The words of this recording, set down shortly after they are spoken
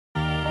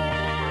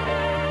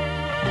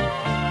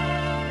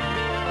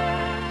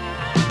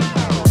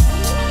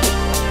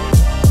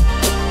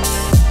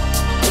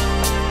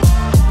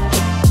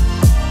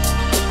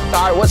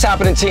What's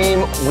happening, team?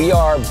 We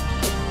are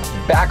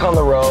back on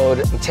the road.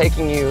 I'm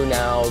taking you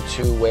now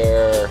to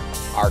where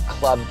our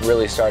club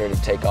really started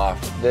to take off.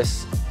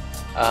 This,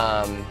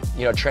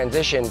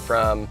 transition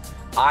from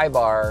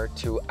eyebar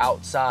to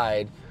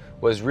outside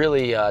was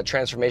really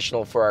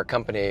transformational for our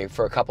company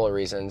for a couple of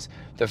reasons.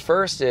 The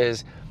first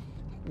is,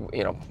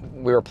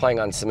 we were playing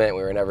on cement,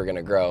 we were never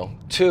gonna grow.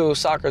 Two,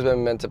 soccer's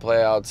been meant to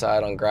play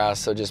outside on grass,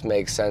 so it just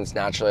makes sense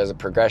naturally as a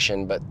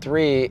progression. But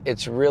three,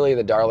 it's really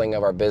the darling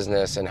of our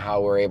business and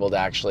how we're able to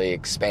actually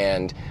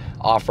expand,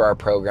 offer our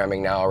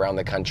programming now around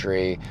the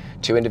country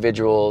to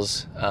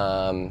individuals,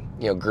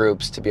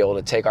 groups, to be able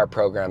to take our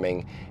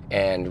programming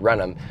and run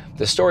them.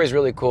 The story is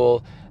really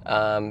cool,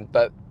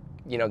 but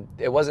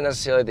it wasn't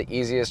necessarily the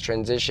easiest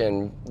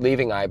transition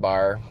leaving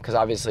eyebar, because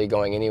obviously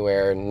going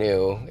anywhere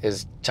new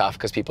is tough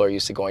because people are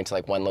used to going to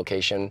like one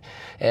location.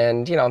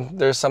 And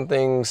there's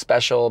something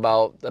special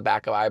about the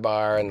back of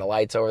eyebar and the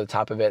lights over the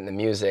top of it and the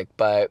music,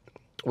 but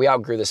we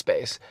outgrew the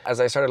space.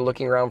 As I started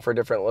looking around for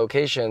different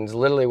locations,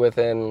 literally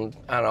within,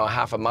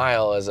 half a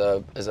mile as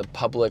a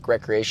public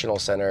recreational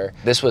center,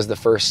 this was the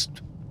first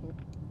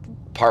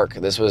park.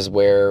 This was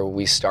where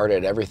we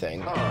started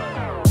everything.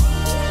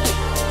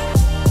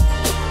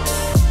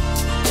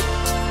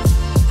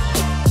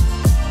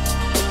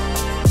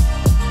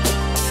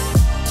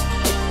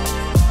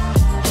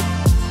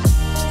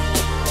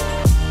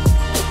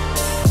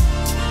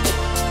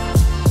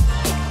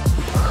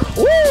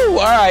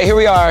 All right, here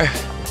we are.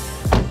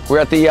 We're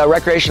at the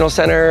recreational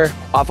center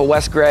off of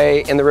West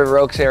Gray in the River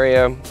Oaks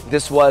area.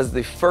 This was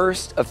the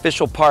first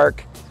official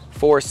park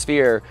for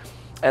Sphere.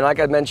 And like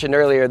I mentioned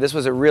earlier, this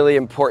was a really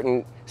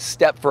important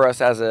step for us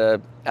as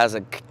a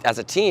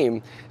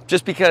team,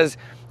 just because,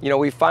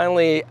 we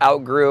finally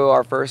outgrew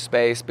our first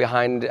space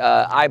behind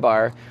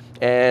eyebar.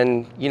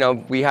 And,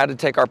 we had to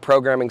take our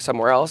programming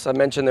somewhere else. I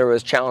mentioned there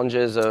was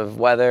challenges of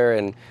weather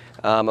and,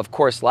 of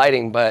course,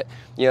 lighting, but,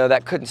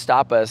 that couldn't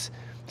stop us.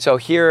 So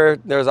here,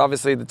 there's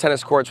obviously the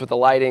tennis courts with the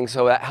lighting,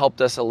 so that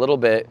helped us a little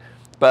bit.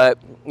 But,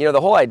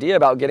 the whole idea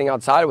about getting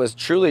outside was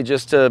truly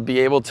just to be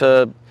able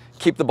to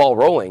keep the ball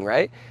rolling,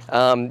 right?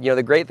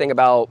 The great thing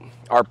about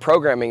our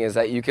programming is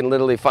that you can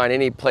literally find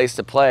any place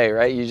to play,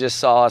 right? You just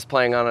saw us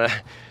playing on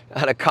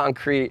a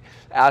concrete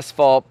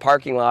asphalt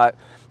parking lot.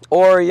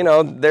 Or,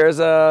 there's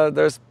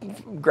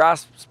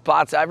grass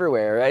spots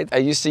everywhere, right? I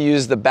used to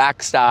use the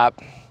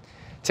backstop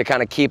to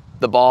kind of keep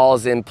the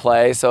balls in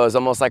play. So it was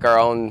almost like our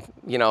own,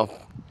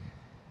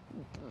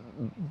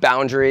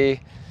 boundary,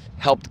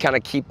 helped kind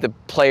of keep the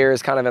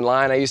players kind of in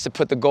line. I used to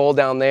put the goal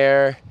down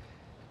there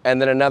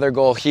and then another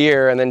goal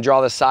here and then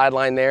draw the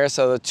sideline there.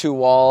 So the two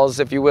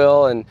walls, if you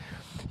will, and,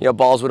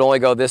 balls would only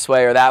go this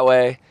way or that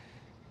way.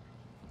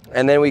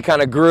 And then we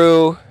kind of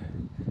grew.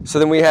 So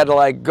then we had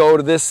to go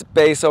to this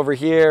space over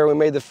here. We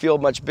made the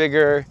field much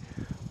bigger.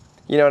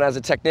 And as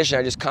a technician,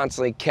 I just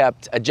constantly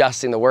kept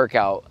adjusting the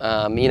workout.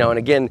 And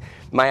again,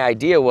 my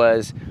idea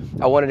was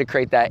I wanted to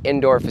create that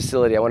indoor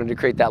facility. I wanted to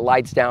create that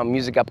lights down,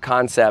 music up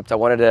concept. I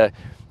wanted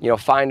to,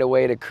 find a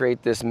way to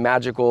create this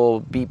magical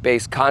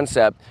beat-based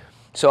concept.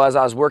 So as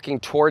I was working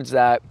towards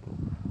that,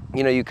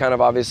 you kind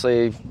of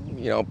obviously,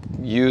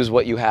 use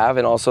what you have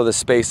and also the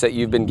space that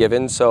you've been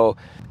given. So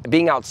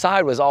being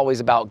outside was always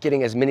about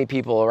getting as many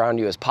people around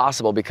you as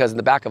possible, because in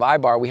the back of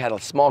eyebar, we had a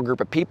small group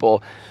of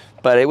people,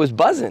 but it was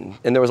buzzing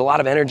and there was a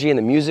lot of energy and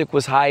the music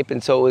was hype.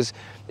 And so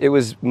it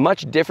was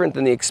much different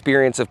than the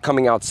experience of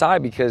coming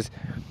outside, because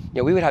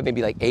we would have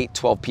maybe 8,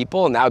 12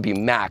 people, and that would be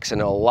max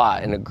and a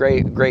lot and a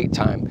great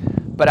time.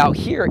 But out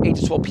here, 8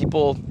 to 12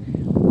 people,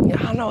 I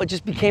don't know, it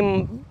just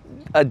became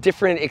a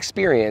different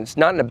experience,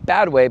 not in a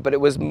bad way, but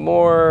it was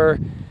more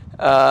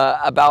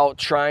about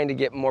trying to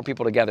get more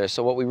people together.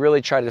 So what we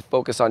really try to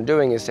focus on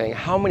doing is saying,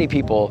 how many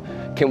people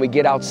can we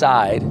get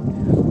outside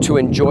to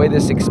enjoy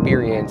this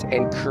experience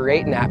and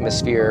create an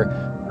atmosphere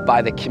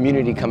by the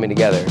community coming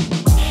together.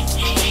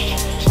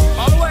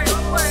 All the way,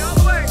 all the way, all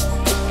the way.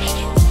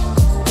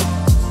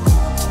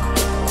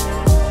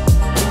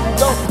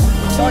 Go.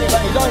 He's on you,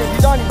 buddy. He's on you,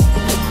 he's on you.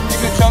 You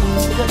good, Chunk.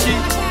 You good, G. You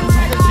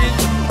good, G.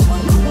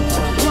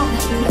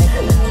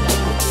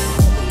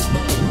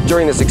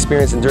 During this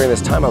experience and during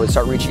this time, I would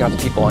start reaching out to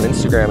people on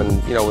Instagram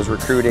and, was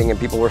recruiting, and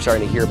people were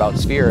starting to hear about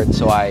Sphere. And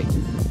so I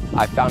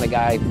found a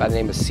guy by the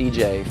name of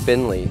CJ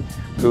Finley,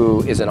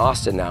 who is in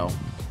Austin now.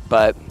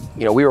 But,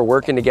 we were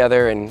working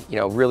together and,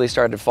 really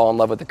started to fall in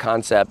love with the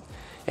concept.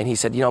 And he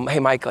said, hey,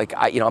 Mike,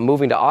 I'm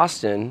moving to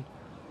Austin.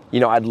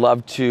 I'd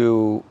love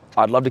to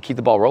keep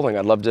the ball rolling.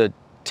 I'd love to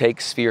take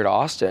Sphere to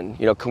Austin.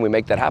 Can we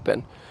make that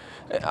happen?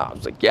 And I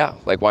was like, yeah,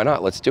 why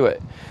not? Let's do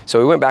it. So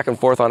we went back and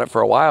forth on it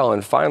for a while.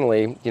 And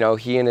finally,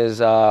 he and his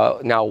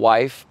now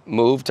wife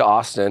moved to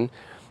Austin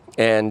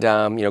and,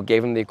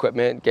 gave him the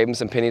equipment, gave him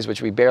some pennies,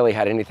 which we barely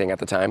had anything at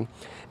the time.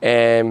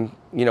 And,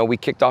 we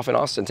kicked off in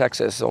Austin,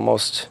 Texas,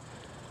 almost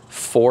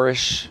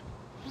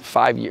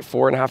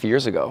 4.5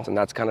 years ago. And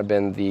that's kind of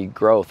been the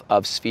growth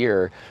of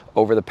Sphere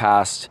over the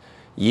past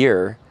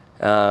year,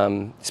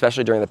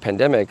 especially during the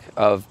pandemic,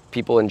 of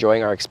people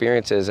enjoying our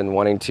experiences and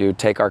wanting to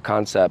take our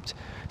concept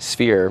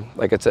Sphere,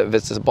 like it's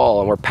a ball,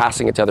 and we're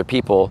passing it to other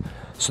people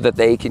so that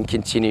they can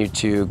continue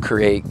to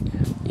create,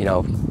 you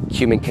know,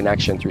 human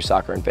connection through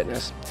soccer and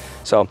fitness.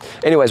 So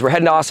anyways, we're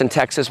heading to Austin,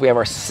 Texas. We have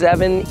our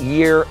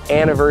 7-year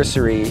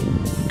anniversary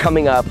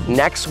coming up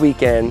next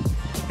weekend,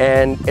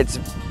 and it's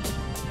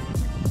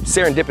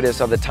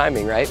serendipitous of the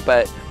timing, right?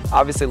 But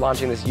obviously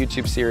launching this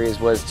YouTube series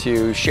was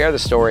to share the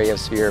story of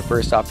Sphere,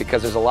 first off,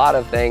 because there's a lot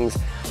of things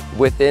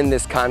within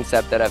this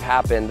concept that have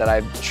happened that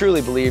I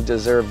truly believe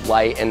deserve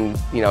light and,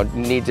 you know,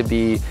 need to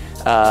be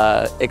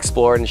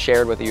explored and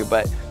shared with you.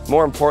 But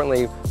more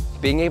importantly,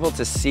 being able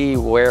to see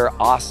where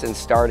Austin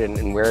started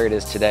and where it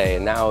is today,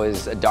 and now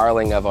is a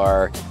darling of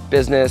our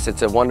business.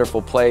 It's a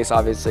wonderful place.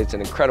 Obviously, it's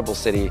an incredible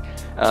city,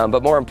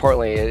 but more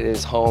importantly, it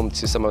is home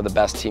to some of the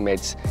best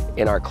teammates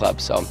in our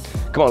club. So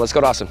come on, let's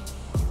go to Austin.